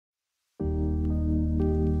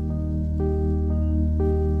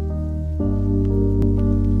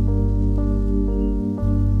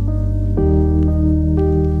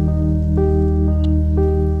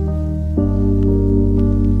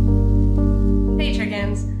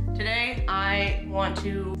want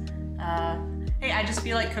to, hey, I just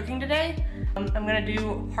feel like cooking today. I'm gonna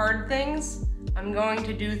do hard things. I'm going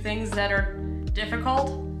to do things that are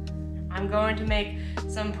difficult. I'm going to make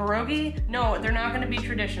some pierogi. No, they're not gonna be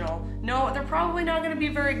traditional. No, they're probably not gonna be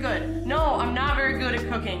very good. No, I'm not very good at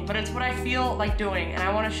cooking, but it's what I feel like doing, and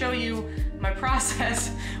I wanna show you my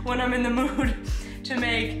process when I'm in the mood to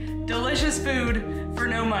make delicious food for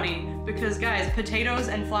no money. Because guys, potatoes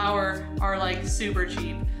and flour are like super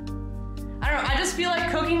cheap. I don't know, I just feel like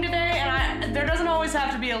cooking today, and there doesn't always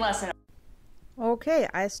have to be a lesson. Okay,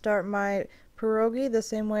 I start my pierogi the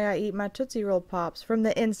same way I eat my Tootsie Roll Pops, from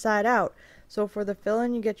the inside out. So for the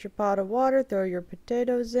filling, you get your pot of water, throw your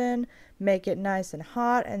potatoes in, make it nice and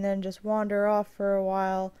hot, and then just wander off for a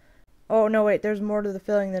while. Oh no, wait, there's more to the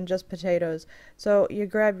filling than just potatoes. So you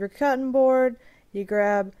grab your cutting board, you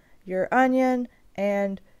grab your onion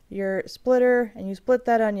and your splitter, and you split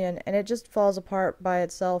that onion, and it just falls apart by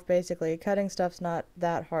itself basically. Cutting stuff's not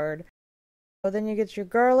that hard. So then you get your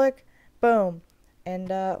garlic, boom. And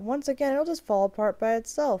once again, it'll just fall apart by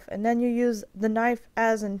itself. And then you use the knife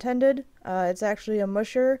as intended. It's actually a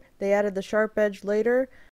musher. They added the sharp edge later.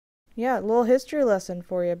 Yeah, a little history lesson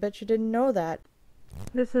for you. I bet you didn't know that.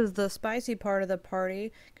 This is the spicy part of the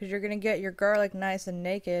party, because you're going to get your garlic nice and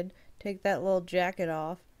naked. Take that little jacket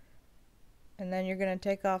off. And then you're going to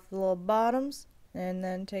take off the little bottoms, and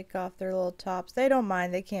then take off their little tops. They don't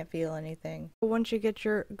mind. They can't feel anything. Once you get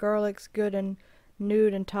your garlics good and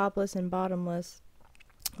nude and topless and bottomless,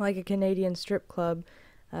 like a Canadian strip club,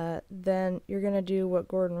 then you're going to do what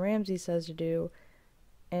Gordon Ramsay says to do,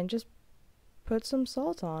 and just put some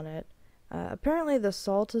salt on it. Apparently the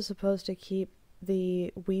salt is supposed to keep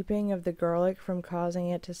the weeping of the garlic from causing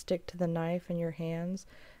it to stick to the knife in your hands.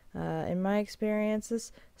 In my experience,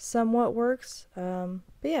 this somewhat works, but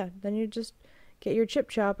yeah, then you just get your chip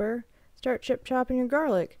chopper, start chip chopping your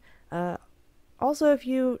garlic. Also, if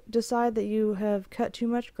you decide that you have cut too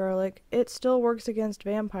much garlic, it still works against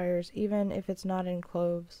vampires, even if it's not in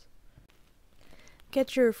cloves.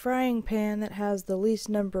 Get your frying pan that has the least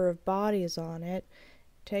number of bodies on it,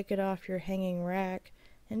 take it off your hanging rack,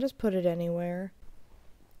 and just put it anywhere.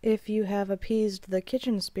 If you have appeased the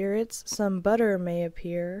kitchen spirits, some butter may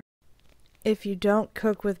appear. If you don't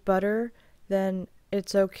cook with butter, then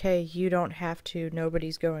it's okay, you don't have to,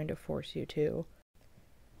 nobody's going to force you to.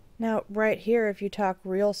 Now, right here, if you talk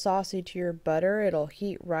real saucy to your butter, it'll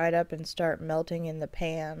heat right up and start melting in the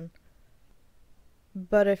pan.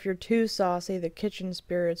 But if you're too saucy, the kitchen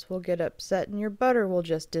spirits will get upset and your butter will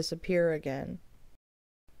just disappear again.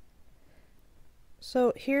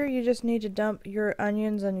 So here you just need to dump your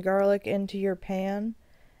onions and garlic into your pan,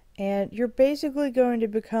 and you're basically going to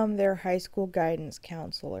become their high school guidance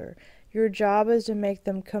counselor. Your job is to make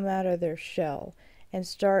them come out of their shell and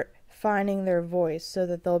start finding their voice so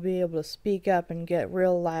that they'll be able to speak up and get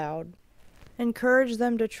real loud. Encourage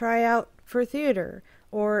them to try out for theater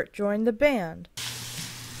or join the band.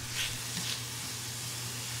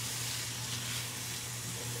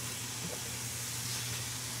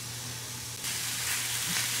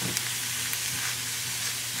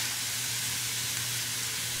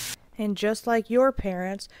 And just like your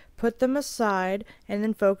parents, put them aside and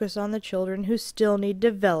then focus on the children who still need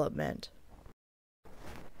development.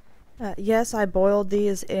 Yes, I boiled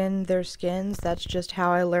these in their skins. That's just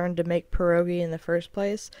how I learned to make pierogi in the first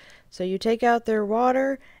place. So you take out their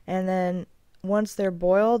water, and then once they're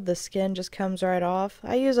boiled, the skin just comes right off.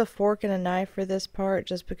 I use a fork and a knife for this part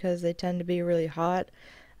just because they tend to be really hot.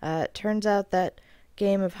 It turns out that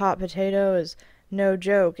game of hot potato is no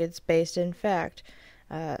joke. It's based in fact.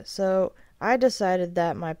 So I decided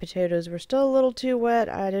that my potatoes were still a little too wet.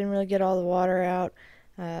 I didn't really get all the water out.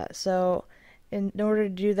 So in order to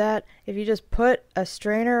do that, if you just put a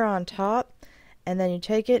strainer on top, and then you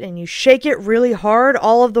take it and you shake it really hard,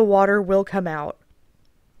 all of the water will come out.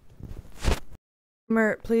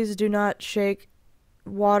 Please do not shake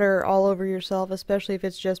water all over yourself, especially if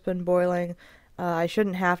it's just been boiling. I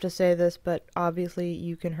shouldn't have to say this, but obviously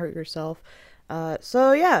you can hurt yourself.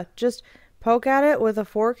 So yeah, just poke at it with a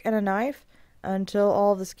fork and a knife until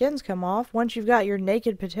all the skins come off. Once you've got your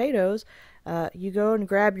naked potatoes, you go and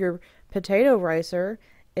grab your potato ricer.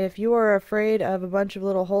 If you are afraid of a bunch of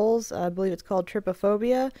little holes, I believe it's called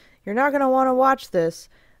trypophobia, you're not going to want to watch this,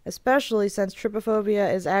 especially since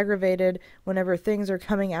trypophobia is aggravated whenever things are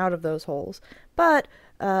coming out of those holes. But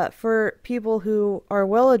for people who are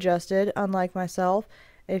well-adjusted, unlike myself,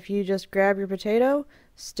 if you just grab your potato,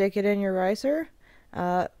 stick it in your ricer,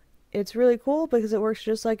 it's really cool because it works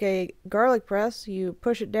just like a garlic press. You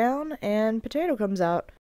push it down and potato comes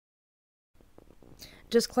out.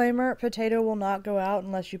 Disclaimer, potato will not go out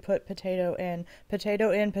unless you put potato in.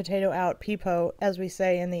 Potato in, potato out, peepo, as we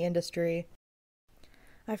say in the industry.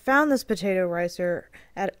 I found this potato ricer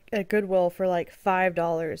at Goodwill for like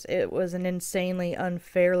 $5. It was an insanely,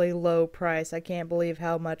 unfairly low price. I can't believe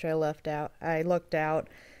how much I lucked out.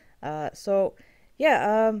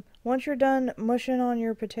 Once you're done mushing on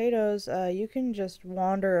your potatoes, you can just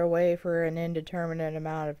wander away for an indeterminate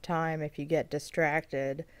amount of time if you get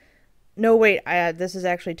distracted. No, wait, this is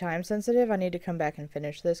actually time sensitive. I need to come back and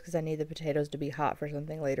finish this because I need the potatoes to be hot for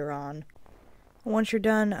something later on. Once you're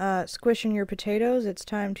done squishing your potatoes, it's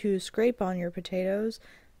time to scrape on your potatoes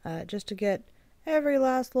just to get every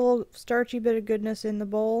last little starchy bit of goodness in the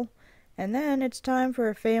bowl. And then it's time for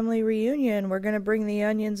a family reunion. We're going to bring the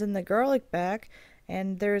onions and the garlic back,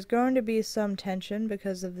 and there's going to be some tension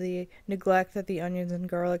because of the neglect that the onions and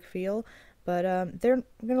garlic feel. But they're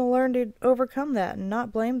going to learn to overcome that and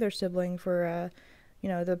not blame their sibling for,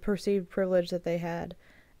 the perceived privilege that they had.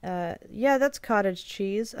 That's cottage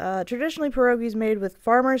cheese. Traditionally, pierogi's made with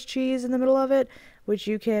farmer's cheese in the middle of it, which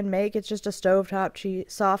you can make. It's just a stovetop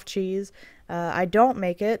soft cheese. I don't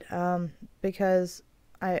make it because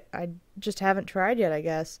I just haven't tried yet, I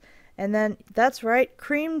guess. And then, that's right,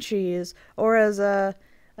 cream cheese, or as a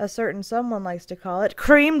certain someone likes to call it,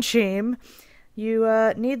 cream cheam.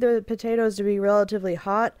 You need the potatoes to be relatively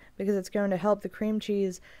hot because it's going to help the cream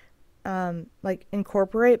cheese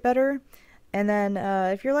incorporate better. And then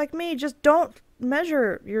if you're like me, just don't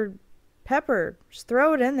measure your pepper. Just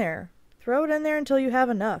throw it in there. Throw it in there until you have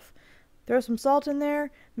enough. Throw some salt in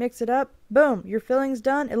there, mix it up, boom, your filling's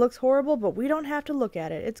done. It looks horrible, but we don't have to look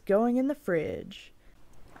at it. It's going in the fridge.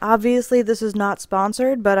 Obviously, this is not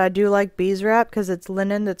sponsored, but I do like beeswrap because it's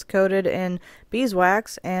linen that's coated in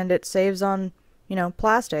beeswax and it saves on,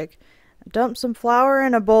 plastic. Dump some flour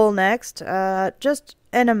in a bowl next, just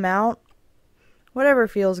an amount, whatever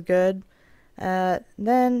feels good.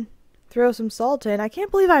 Then throw some salt in. I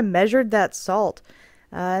can't believe I measured that salt.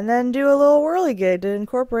 And then do a little whirligig to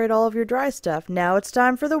incorporate all of your dry stuff. Now it's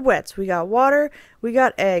time for the wets. We got water, we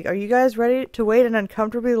got egg. Are you guys ready to wait an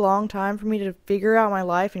uncomfortably long time for me to figure out my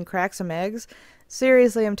life and crack some eggs?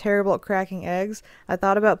 Seriously, I'm terrible at cracking eggs. I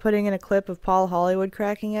thought about putting in a clip of Paul Hollywood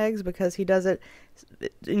cracking eggs because he does it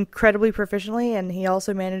incredibly proficiently and he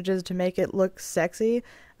also manages to make it look sexy.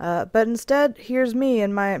 But instead, here's me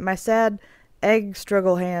and my sad egg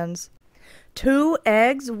struggle hands. 2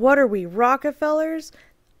 eggs? What are we, Rockefellers?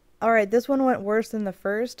 Alright, this one went worse than the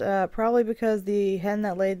first, probably because the hen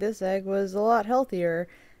that laid this egg was a lot healthier,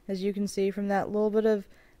 as you can see from that little bit of,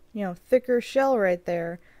 thicker shell right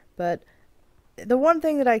there. But the one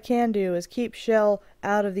thing that I can do is keep shell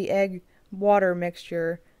out of the egg water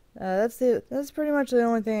mixture. That's pretty much the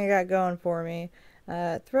only thing I got going for me.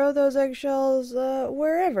 Throw those eggshells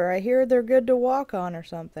wherever. I hear they're good to walk on or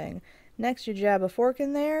something. Next, you jab a fork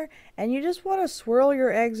in there, and you just want to swirl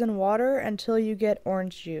your eggs in water until you get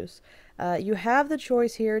orange juice. You have the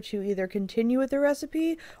choice here to either continue with the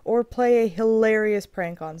recipe or play a hilarious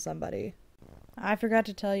prank on somebody. I forgot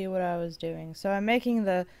to tell you what I was doing. So I'm making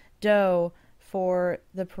the dough for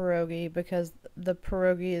the pierogi because the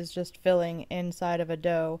pierogi is just filling inside of a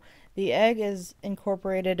dough. The egg is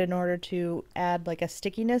incorporated in order to add like a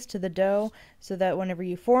stickiness to the dough so that whenever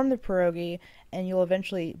you form the pierogi and you'll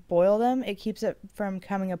eventually boil them, it keeps it from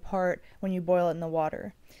coming apart when you boil it in the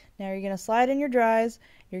water. Now you're going to slide in your dries,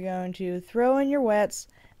 you're going to throw in your wets,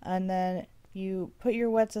 and then you put your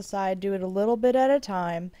wets aside, do it a little bit at a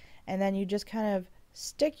time, and then you just kind of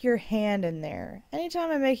stick your hand in there.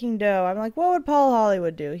 Anytime I'm making dough, I'm like, what would Paul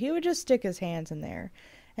Hollywood do? He would just stick his hands in there.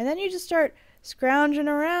 And then you just start scrounging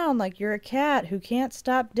around like you're a cat who can't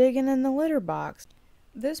stop digging in the litter box.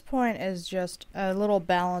 This point is just a little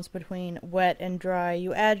balance between wet and dry.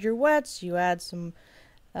 You add your wets, you add some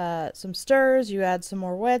stirs, you add some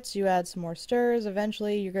more wets, you add some more stirs.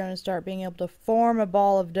 Eventually you're going to start being able to form a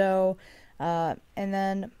ball of dough. And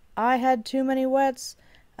then I had too many wets,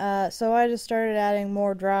 so I just started adding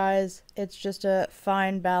more dries. It's just a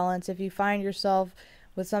fine balance. If you find yourself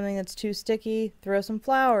with something that's too sticky, throw some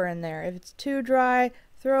flour in there. If it's too dry,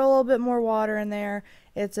 throw a little bit more water in there.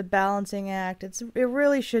 It's a balancing act. It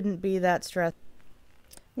really shouldn't be that stressful.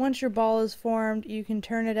 Once your ball is formed, you can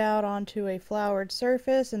turn it out onto a floured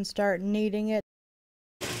surface and start kneading it.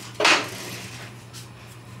 I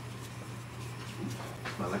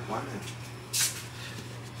like wine.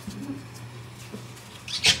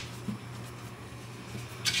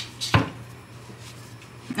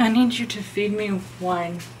 I need you to feed me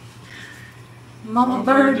wine. Mama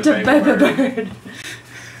bird to baby bird.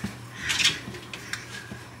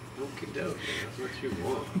 Okie dokie, that's what you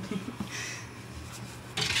want.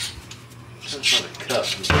 That's not a cup.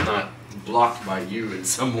 It's not blocked by you in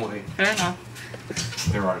some way. Fair enough.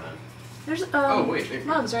 There are none. There's oh wait, there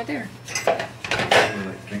mugs right there. We're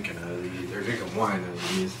like drinking out of these. They're drinking wine out of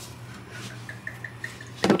these.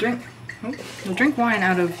 We'll drink wine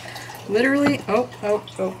out of literally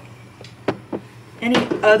any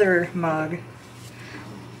other mug.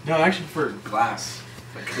 No, I actually prefer glass,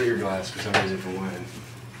 like clear glass for some reason for wine.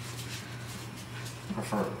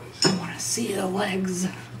 Prefer at least. I want to see the legs.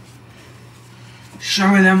 Show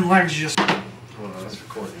me them legs, just. Oh no, that's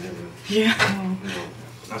recording, isn't it? Yeah.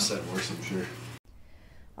 No, I've said worse, I'm sure.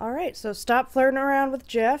 Alright, so stop flirting around with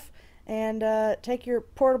Jeff and take your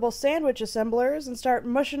portable sandwich assemblers and start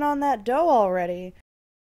mushing on that dough already.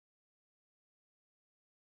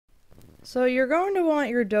 So you're going to want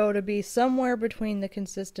your dough to be somewhere between the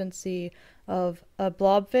consistency of a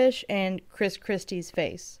blobfish and Chris Christie's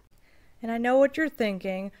face. And I know what you're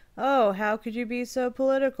thinking. Oh, how could you be so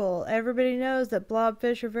political? Everybody knows that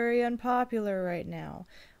blobfish are very unpopular right now.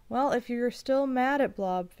 Well, if you're still mad at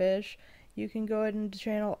blobfish, you can go ahead and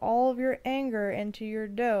channel all of your anger into your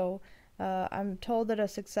dough. I'm told that a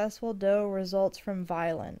successful dough results from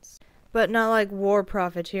violence. But not like war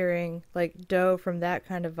profiteering, like dough from that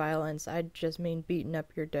kind of violence. I just mean beating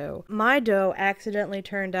up your dough. My dough accidentally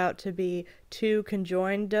turned out to be two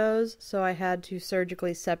conjoined doughs, so I had to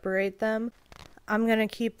surgically separate them. I'm gonna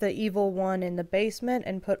keep the evil one in the basement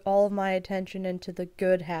and put all of my attention into the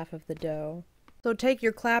good half of the dough. So take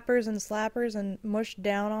your clappers and slappers and mush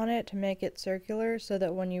down on it to make it circular so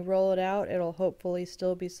that when you roll it out, it'll hopefully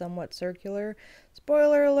still be somewhat circular.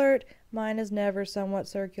 Spoiler alert, mine is never somewhat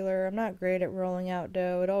circular. I'm not great at rolling out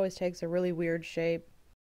dough. It always takes a really weird shape.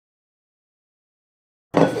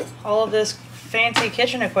 All of this fancy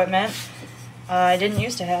kitchen equipment I didn't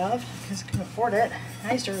used to have because I couldn't afford it.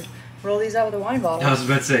 I used to roll these out with a wine bottle. I was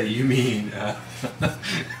about to say, you mean, yeah, I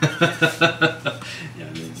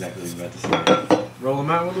knew exactly what I was about to say. Roll them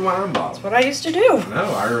out with a wine bottle. That's what I used to do.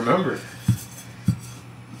 No, I remember.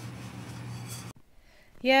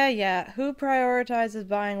 Yeah. Who prioritizes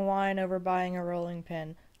buying wine over buying a rolling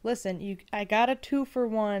pin? Listen, I got a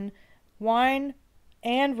 2-for-1 wine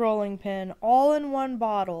and rolling pin all in one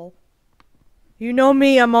bottle. You know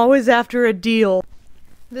me, I'm always after a deal.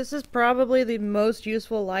 This is probably the most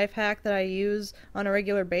useful life hack that I use on a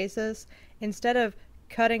regular basis. Instead of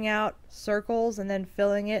cutting out circles and then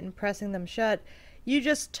filling it and pressing them shut, you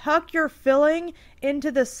just tuck your filling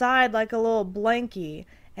into the side like a little blankie,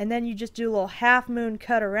 and then you just do a little half moon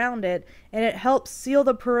cut around it, and it helps seal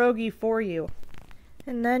the pierogi for you.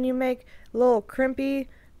 And then you make little crimpy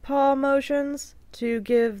paw motions to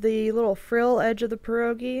give the little frill edge of the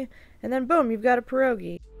pierogi, and then boom, you've got a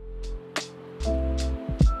pierogi.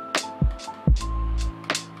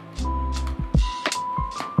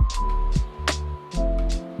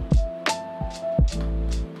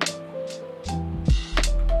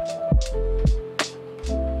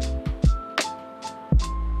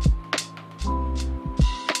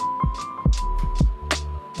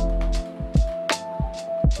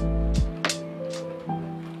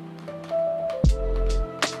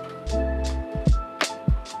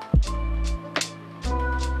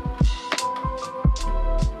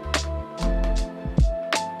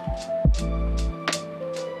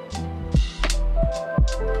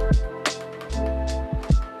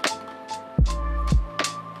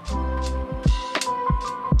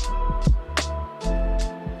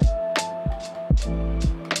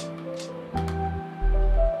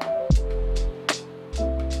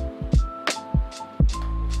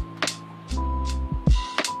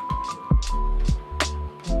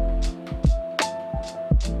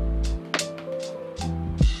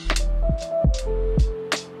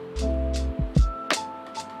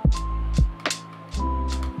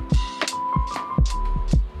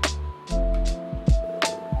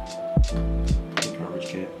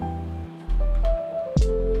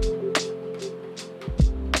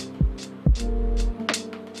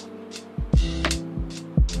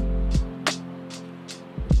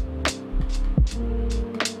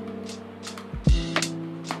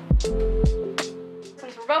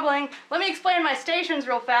 Bubbling. Let me explain my stations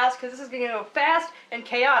real fast because this is going to go fast and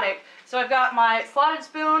chaotic. So I've got my slotted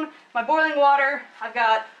spoon, my boiling water, I've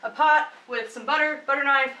got a pot with some butter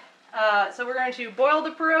knife. So we're going to boil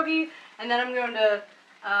the pierogi and then I'm going to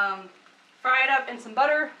fry it up in some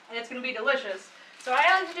butter and it's going to be delicious. So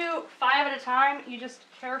I like to do 5 at a time. You just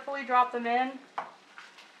carefully drop them in.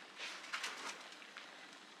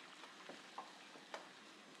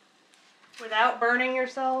 Without burning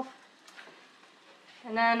yourself.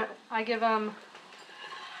 And then I give them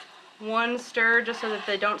 1 stir just so that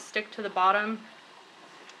they don't stick to the bottom.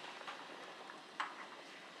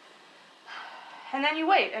 And then you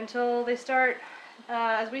wait until they start,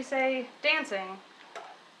 as we say, dancing.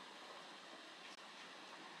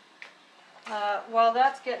 While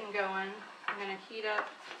that's getting going, I'm going to heat up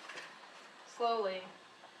slowly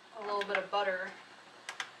a little bit of butter.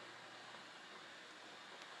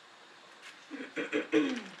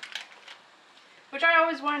 Which I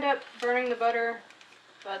always wind up burning the butter,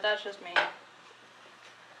 but that's just me.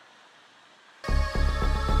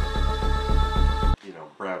 You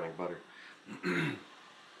know, browning butter.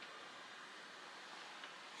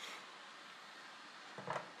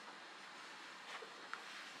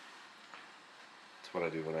 That's what I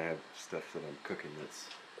do when I have stuff that I'm cooking that's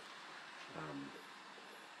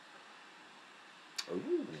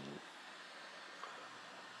ooh.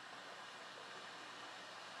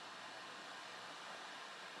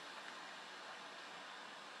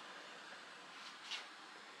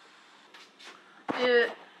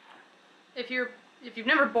 If you've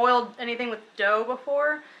never boiled anything with dough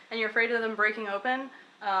before and you're afraid of them breaking open,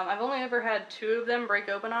 I've only ever had 2 of them break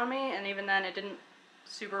open on me, and even then it didn't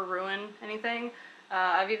super ruin anything.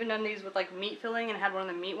 I've even done these with like meat filling and had one of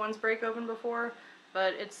the meat ones break open before,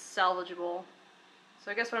 but it's salvageable.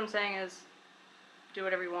 So I guess what I'm saying is, do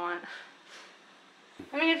whatever you want.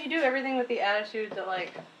 I mean, if you do everything with the attitude that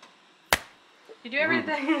like, you do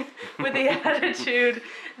everything with the attitude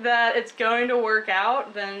that it's going to work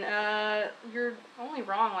out, then you're only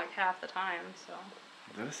wrong like half the time, so.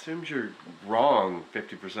 That assumes you're wrong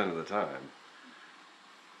 50% of the time.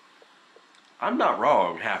 I'm not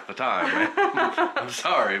wrong half the time, man. I'm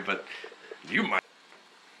sorry, but you might.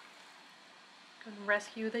 Gonna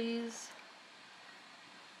rescue these.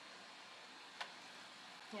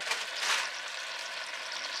 Yeah.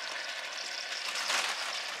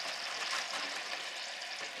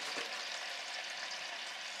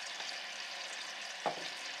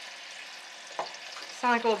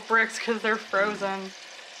 Sound like little bricks because they're frozen.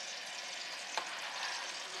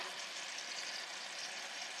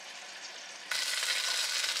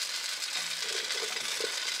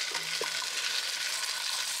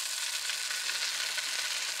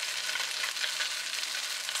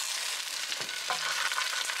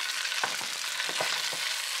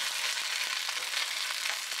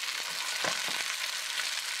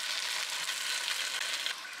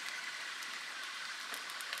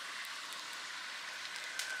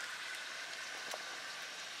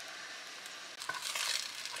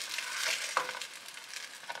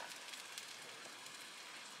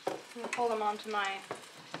 I'm gonna pull them onto my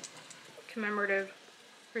commemorative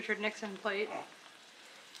Richard Nixon plate.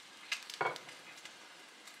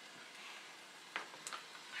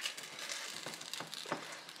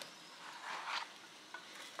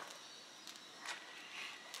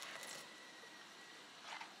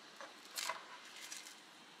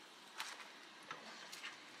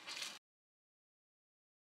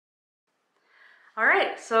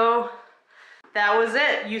 Alright, so that was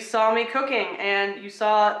it. You saw me cooking and you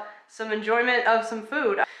saw some enjoyment of some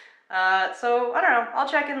food. So, I don't know, I'll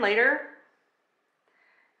check in later.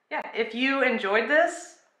 Yeah, if you enjoyed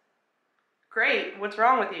this, great, what's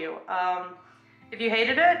wrong with you? If you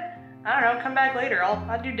hated it, I don't know, come back later.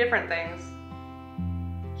 I'll do different things.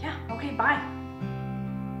 Yeah, okay, bye.